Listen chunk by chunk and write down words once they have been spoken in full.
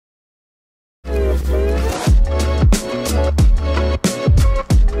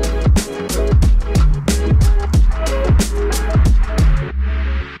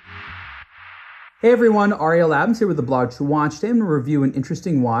Hey everyone, Ariel Adams here with the blog to watch. Today I'm going to review an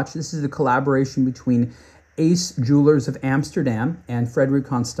interesting watch. This is a collaboration between Ace Jewelers of Amsterdam and Frederique.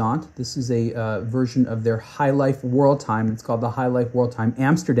 This is a version of their Highlife Worldtimer. It's called the Highlife Worldtimer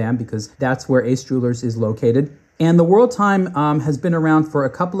Amsterdam because that's where Ace Jewelers is located. And the Worldtimer has been around for a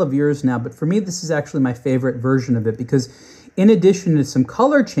couple of years now, but for me this is actually my favorite version of it because in addition to some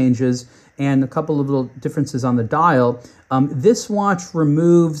color changes and a couple of little differences on the dial, this watch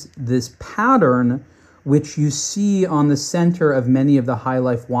removes this pattern which you see on the center of many of the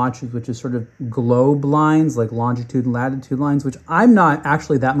Highlife watches, which is sort of globe lines, like longitude and latitude lines, which I'm not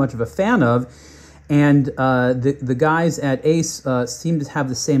actually that much of a fan of. And the guys at Ace seem to have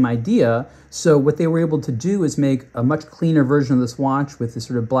the same idea. So what they were able to do is make a much cleaner version of this watch with this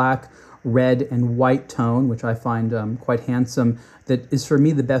sort of black, red, and white tone, which I find quite handsome. That is, for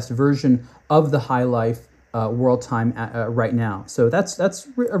me, the best version of the Highlife Worldtimer right now. So that's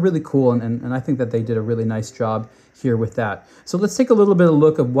really cool, and I think that they did a really nice job here with that. So let's take a little bit of a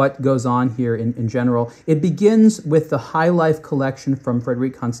look of what goes on here in general. It begins with the Highlife collection from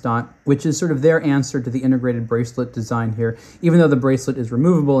Frederique, which is sort of their answer to the integrated bracelet design here, even though the bracelet is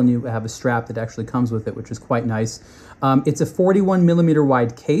removable and you have a strap that actually comes with it, which is quite nice. It's a 41 millimeter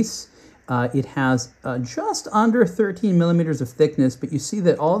wide case. It has just under 13 millimeters of thickness, but you see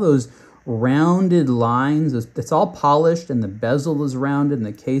that all those rounded lines, it's all polished, and the bezel is rounded and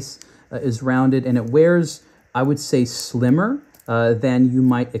the case is rounded, and it wears, I would say, slimmer than you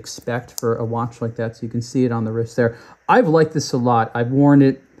might expect for a watch like that. So you can see it on the wrist there. I've liked this a lot. I've worn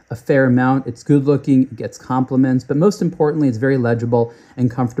it a fair amount. It's good looking, it gets compliments, but most importantly, it's very legible and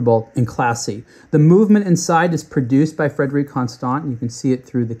comfortable and classy. The movement inside is produced by Frederique. You can see it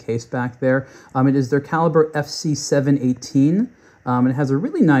through the case back there. It is their caliber FC718. It has a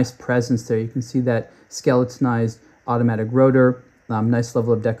really nice presence there. You can see that skeletonized automatic rotor, nice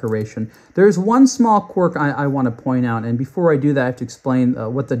level of decoration. There's one small quirk I want to point out, and before I do that, I have to explain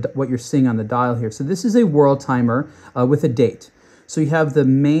what you're seeing on the dial here. So this is a Worldtimer with a date. So you have the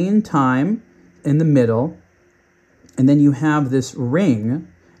main time in the middle, and then you have this ring,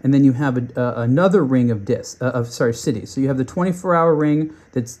 and then you have another ring of cities. So you have the 24-hour ring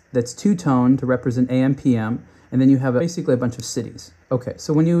that's two-tone to represent AM, PM, and then you have basically a bunch of cities. Okay,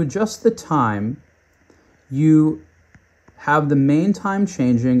 so when you adjust the time, you have the main time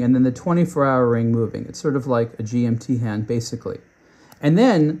changing and then the 24-hour ring moving. It's sort of like a GMT hand, basically. And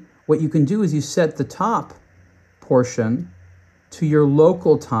then what you can do is you set the top portion to your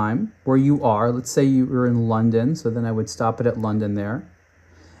local time where you are. Let's say you were in London, so then I would stop it at London there.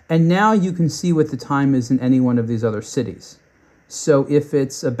 And now you can see what the time is in any one of these other cities. So if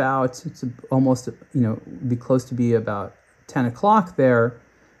it's almost, be close to be about 10 o'clock there,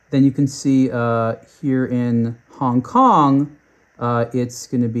 then you can see here in Hong Kong, it's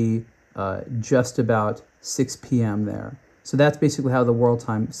going to be just about 6 p.m. there. So that's basically how the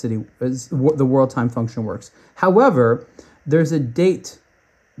Worldtimer function works. However, there's a date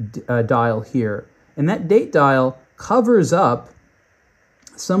dial here, and that date dial covers up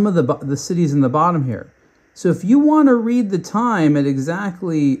some of the cities in the bottom here. So if you want to read the time at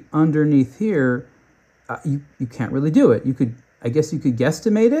exactly underneath here, you can't really do it. I guess you could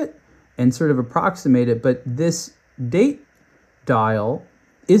guesstimate it and sort of approximate it, but this date dial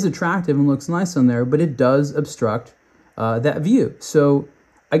is attractive and looks nice on there, but it does obstruct that view. So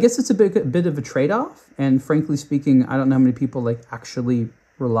I guess it's a bit of a trade-off, and frankly speaking, I don't know how many people actually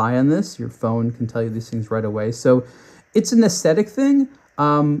rely on this. Your phone can tell you these things right away. So it's an aesthetic thing.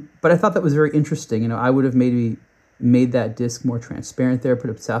 But I thought that was very interesting. I would have maybe made that disc more transparent there,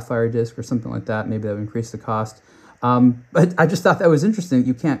 put a sapphire disc or something like that. Maybe that would increase the cost. But I just thought that was interesting.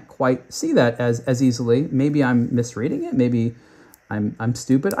 You can't quite see that as easily. Maybe I'm misreading it. Maybe I'm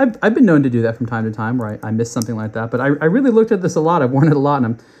stupid. I've been known to do that from time to time where I miss something like that. But I really looked at this a lot. I've worn it a lot,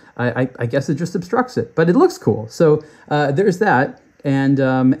 and I guess it just obstructs it. But it looks cool. So there's that. And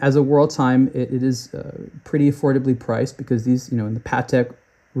as a Worldtimer, it is pretty affordably priced because these, in the Patek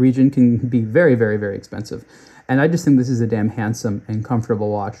region can be very, very, very expensive. And I just think this is a damn handsome and comfortable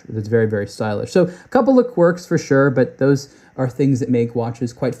watch that's very, very stylish. So a couple of quirks for sure, but those are things that make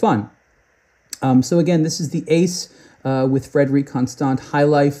watches quite fun. So again, this is the Ace with Frederique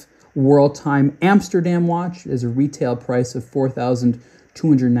Highlife Worldtimer Amsterdam watch. It has a retail price of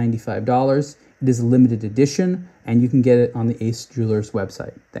 $4,295. It is a limited edition, and you can get it on the Ace Jewelers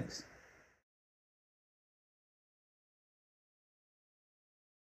website. Thanks.